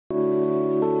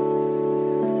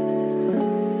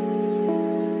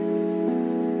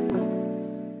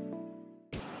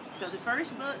the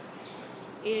first book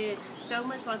is So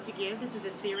Much Love to Give. This is a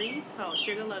series called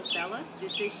Sugar Loves Bella.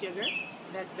 This is Sugar,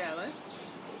 that's Bella.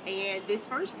 And this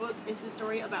first book is the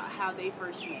story about how they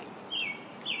first met.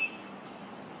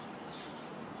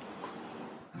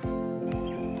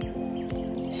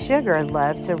 Sugar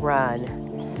loved to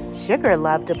run. Sugar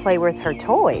loved to play with her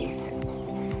toys.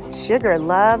 Sugar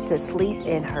loved to sleep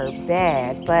in her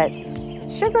bed, but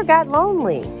Sugar got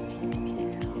lonely.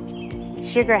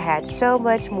 Sugar had so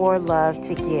much more love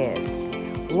to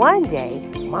give. One day,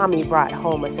 Mommy brought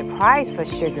home a surprise for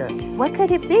Sugar. What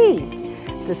could it be?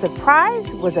 The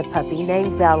surprise was a puppy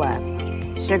named Bella.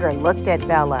 Sugar looked at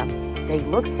Bella. They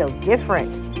looked so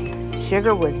different.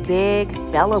 Sugar was big,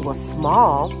 Bella was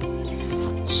small.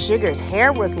 Sugar's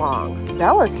hair was long,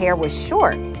 Bella's hair was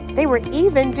short. They were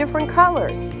even different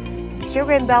colors.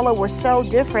 Sugar and Bella were so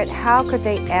different, how could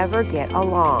they ever get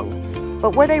along?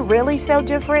 But were they really so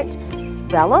different?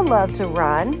 Bella loved to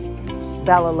run.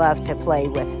 Bella loved to play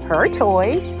with her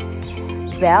toys.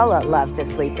 Bella loved to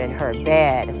sleep in her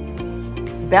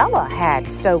bed. Bella had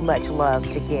so much love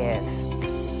to give.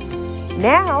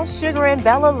 Now, Sugar and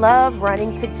Bella love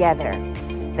running together.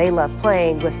 They love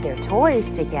playing with their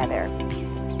toys together.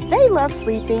 They love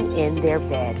sleeping in their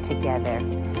bed together.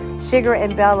 Sugar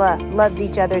and Bella loved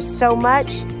each other so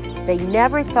much, they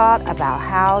never thought about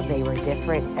how they were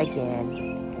different again.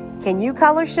 Can you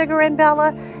color Sugar and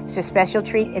Bella? It's a special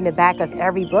treat in the back of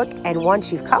every book, and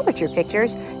once you've colored your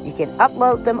pictures, you can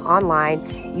upload them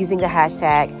online using the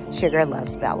hashtag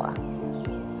 #SugarLovesBella.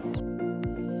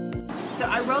 So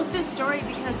I wrote this story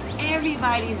because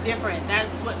everybody's different.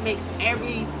 That's what makes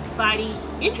everybody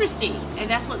interesting, and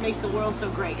that's what makes the world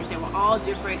so great, is that we're all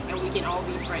different and we can all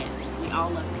be friends. We all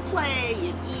love to play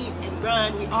and eat and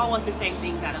run. We all want the same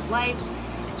things out of life,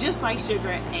 just like Sugar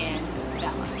and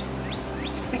Bella.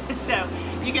 So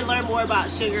you can learn more about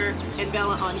Sugar and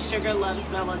Bella on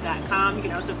sugarlovesbella.com. You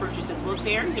can also purchase a book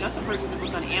there. You can also purchase a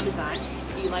book on Amazon.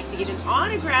 If you'd like to get an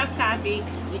autographed copy,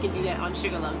 you can do that on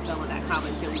sugarlovesbella.com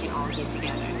until we can all get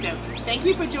together. So thank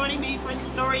you for joining me for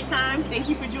story time. Thank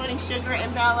you for joining Sugar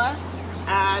and Bella.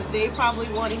 They probably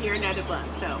want to hear another book,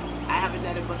 so I have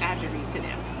another book I have to read to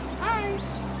them. Bye.